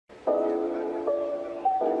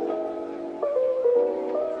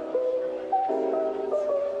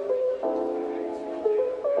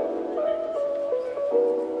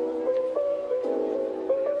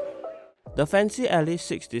The FancyAlice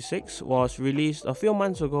 66 was released a few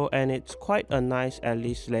months ago and it's quite a nice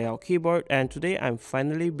Alice layout keyboard, and today I'm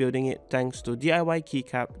finally building it thanks to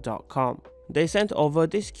DIYKeycap.com. They sent over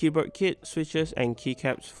this keyboard kit, switches and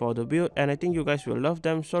keycaps for the build, and I think you guys will love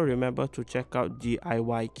them, so remember to check out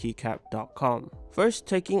DIYKeycap.com. First,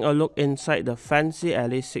 taking a look inside the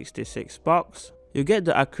FancyAlice 66 box. You get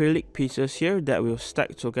the acrylic pieces here that will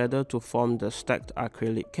stack together to form the stacked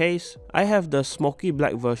acrylic case. I have the smoky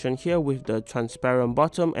black version here with the transparent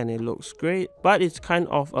bottom and it looks great, but it's kind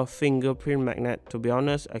of a fingerprint magnet. To be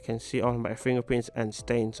honest, I can see all my fingerprints and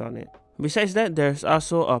stains on it. Besides that, there's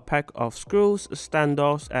also a pack of screws,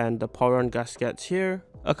 standoffs and the poron gaskets here,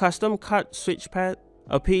 a custom cut switch pad,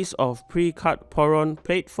 a piece of pre-cut poron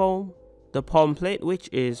plate foam, the palm plate which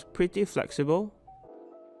is pretty flexible,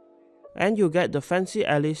 and you get the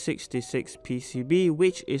FancyAlice 66 PCB,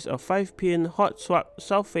 which is a 5-pin hot swap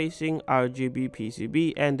south-facing RGB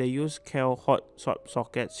PCB, and they use Cal hot swap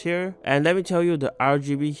sockets here. And let me tell you, the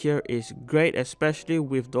RGB here is great, especially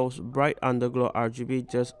with those bright underglow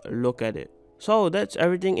RGB. Just look at it. So that's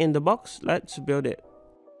everything in the box. Let's build it.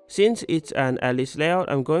 Since it's an Alice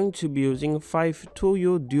layout, I'm going to be using 5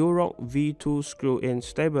 2U Durock V2 screw-in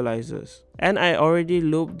stabilizers. And I already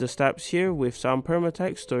looped the steps here with some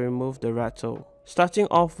Permatex to remove the rattle. Starting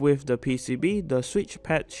off with the PCB, the switch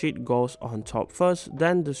pad sheet goes on top first,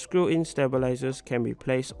 then the screw-in stabilizers can be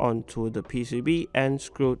placed onto the PCB and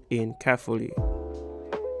screwed in carefully.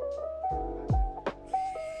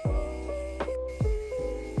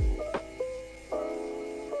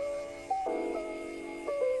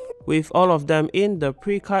 With all of them in, the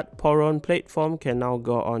pre-cut poron plate foam can now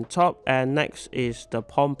go on top, and next is the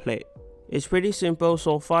palm plate. It's pretty simple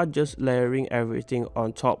so far, just layering everything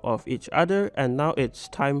on top of each other, and now it's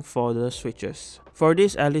time for the switches. For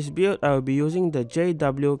this Alice build, I will be using the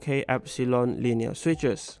JWK Epsilon linear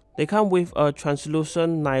switches. They come with a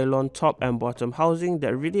translucent nylon top and bottom housing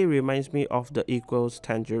that really reminds me of the Equals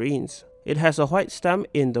tangerines. It has a white stem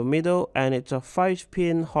in the middle and it's a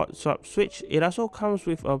 5-pin hot swap switch. It also comes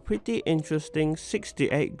with a pretty interesting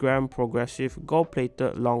 68-gram progressive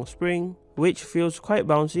gold-plated long spring, which feels quite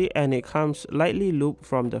bouncy, and it comes lightly looped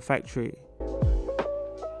from the factory.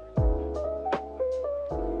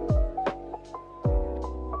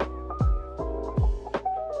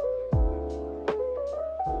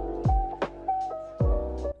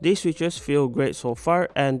 These switches feel great so far,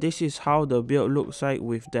 and this is how the build looks like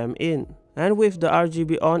with them in. And with the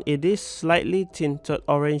RGB on, it is slightly tinted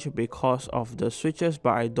orange because of the switches,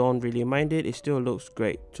 but I don't really mind it, it still looks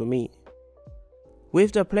great to me.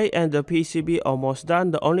 With the plate and the PCB almost done,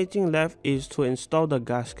 the only thing left is to install the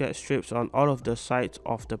gasket strips on all of the sides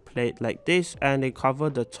of the plate like this, and they cover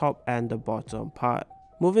the top and the bottom part.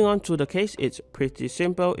 Moving on to the case, it's pretty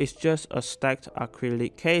simple. It's just a stacked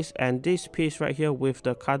acrylic case, and this piece right here with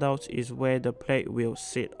the cutouts is where the plate will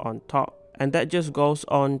sit on top. And that just goes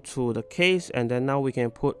on to the case, and then now we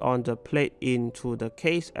can put on the plate into the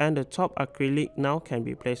case, and the top acrylic now can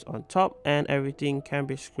be placed on top and everything can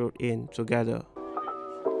be screwed in together.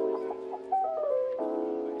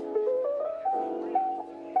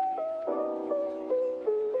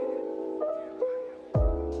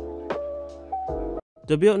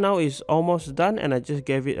 The build now is almost done, and I just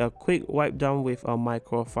gave it a quick wipe down with a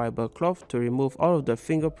microfiber cloth to remove all of the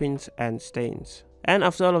fingerprints and stains. And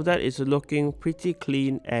after all of that, it's looking pretty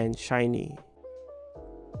clean and shiny.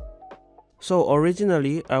 So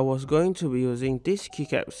originally, I was going to be using this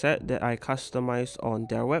keycap set that I customized on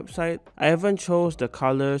their website. I even chose the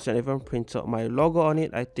colors and even printed my logo on it.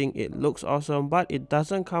 I think it looks awesome, but it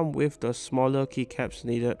doesn't come with the smaller keycaps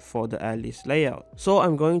needed for the Alice layout. So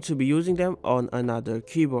I'm going to be using them on another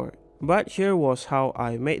keyboard. But here was how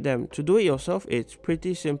I made them. To do it yourself, it's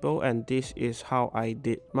pretty simple, and this is how I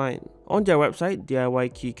did mine. On their website,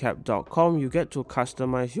 DIYKeycap.com, you get to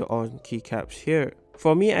customize your own keycaps here.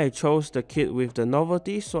 For me, I chose the kit with the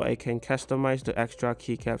novelty so I can customize the extra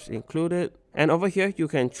keycaps included. And over here, you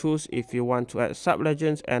can choose if you want to add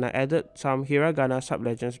sub-legends, and I added some hiragana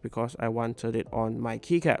sub-legends because I wanted it on my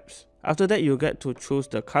keycaps. After that, you get to choose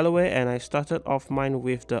the colorway, and I started off mine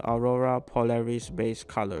with the Aurora Polaris base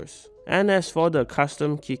colors. And as for the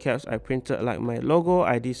custom keycaps I printed like my logo,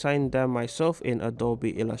 I designed them myself in Adobe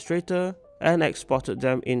Illustrator and exported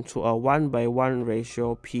them into a 1:1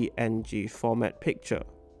 ratio PNG format picture.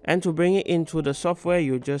 And to bring it into the software,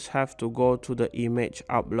 you just have to go to the image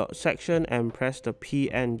upload section and press the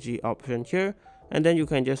PNG option here, and then you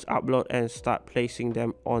can just upload and start placing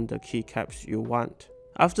them on the keycaps you want.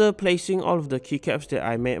 After placing all of the keycaps that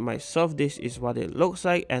I made myself, this is what it looks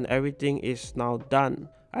like, and everything is now done.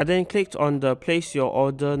 I then clicked on the place your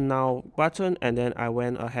order now button, and then I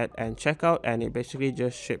went ahead and check out, and it basically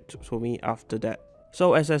just shipped to me after that.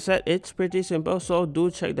 So as I said, it's pretty simple, so do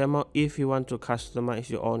check them out if you want to customize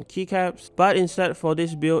your own keycaps. But instead, for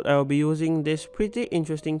this build, I'll be using this pretty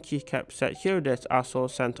interesting keycap set here that's also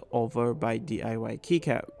sent over by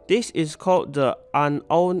DIYKeycap. This is called the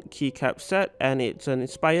Unown Keycap Set, and it's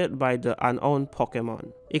inspired by the Unown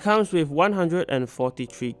Pokemon. It comes with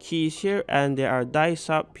 143 keys here, and there are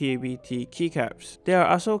die-sub PBT keycaps. There are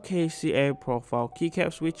also KCA profile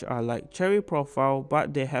keycaps, which are like cherry profile,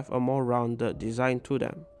 but they have a more rounded design to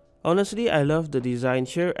them. Honestly, I love the design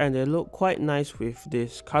here, and they look quite nice with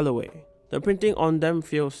this colorway. The printing on them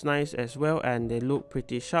feels nice as well, and they look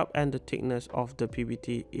pretty sharp, and the thickness of the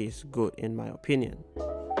PBT is good in my opinion.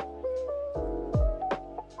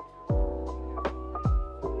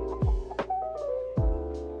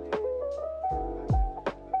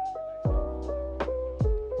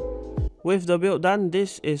 With the build done,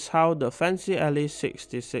 this is how the FancyAlice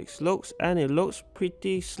 66 looks, and it looks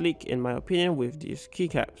pretty sleek in my opinion with these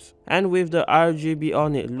keycaps. And with the RGB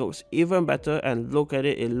on, it looks even better, and look at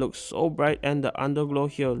it, it looks so bright, and the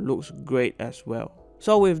underglow here looks great as well.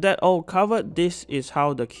 So with that all covered, this is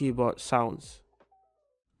how the keyboard sounds.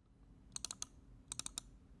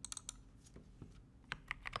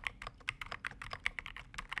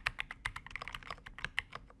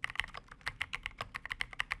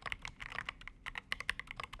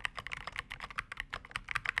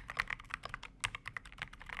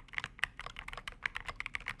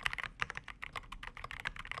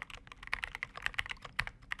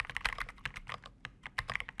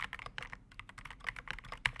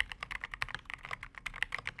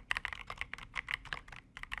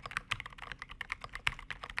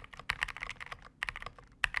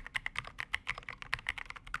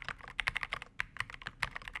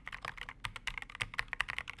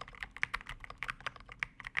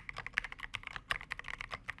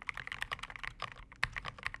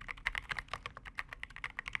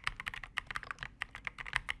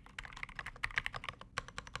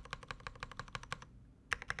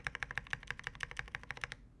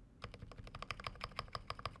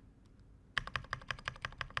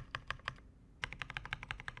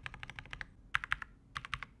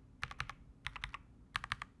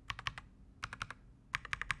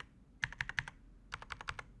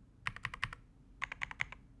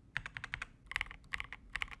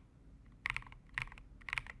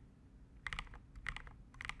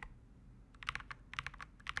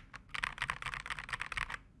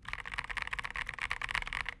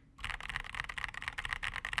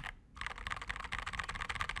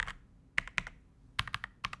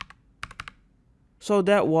 So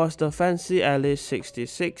that was the FancyAlice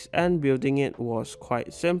 66, and building it was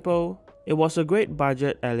quite simple. It was a great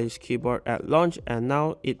budget Alice keyboard at launch, and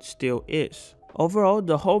now it still is. Overall,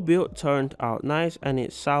 the whole build turned out nice, and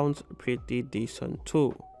it sounds pretty decent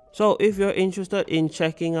too. So if you're interested in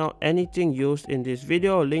checking out anything used in this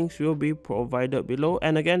video, links will be provided below.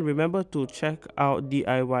 And again, remember to check out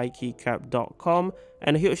DIYKeycap.com,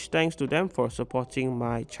 and a huge thanks to them for supporting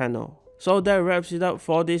my channel. So that wraps it up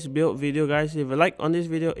for this build video, guys. If you liked on this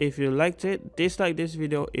video, if you liked it, dislike this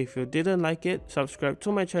video if you didn't like it, subscribe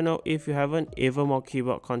to my channel if you haven't. Even more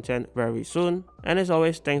keyboard content very soon. And as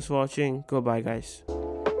always, thanks for watching. Goodbye, guys.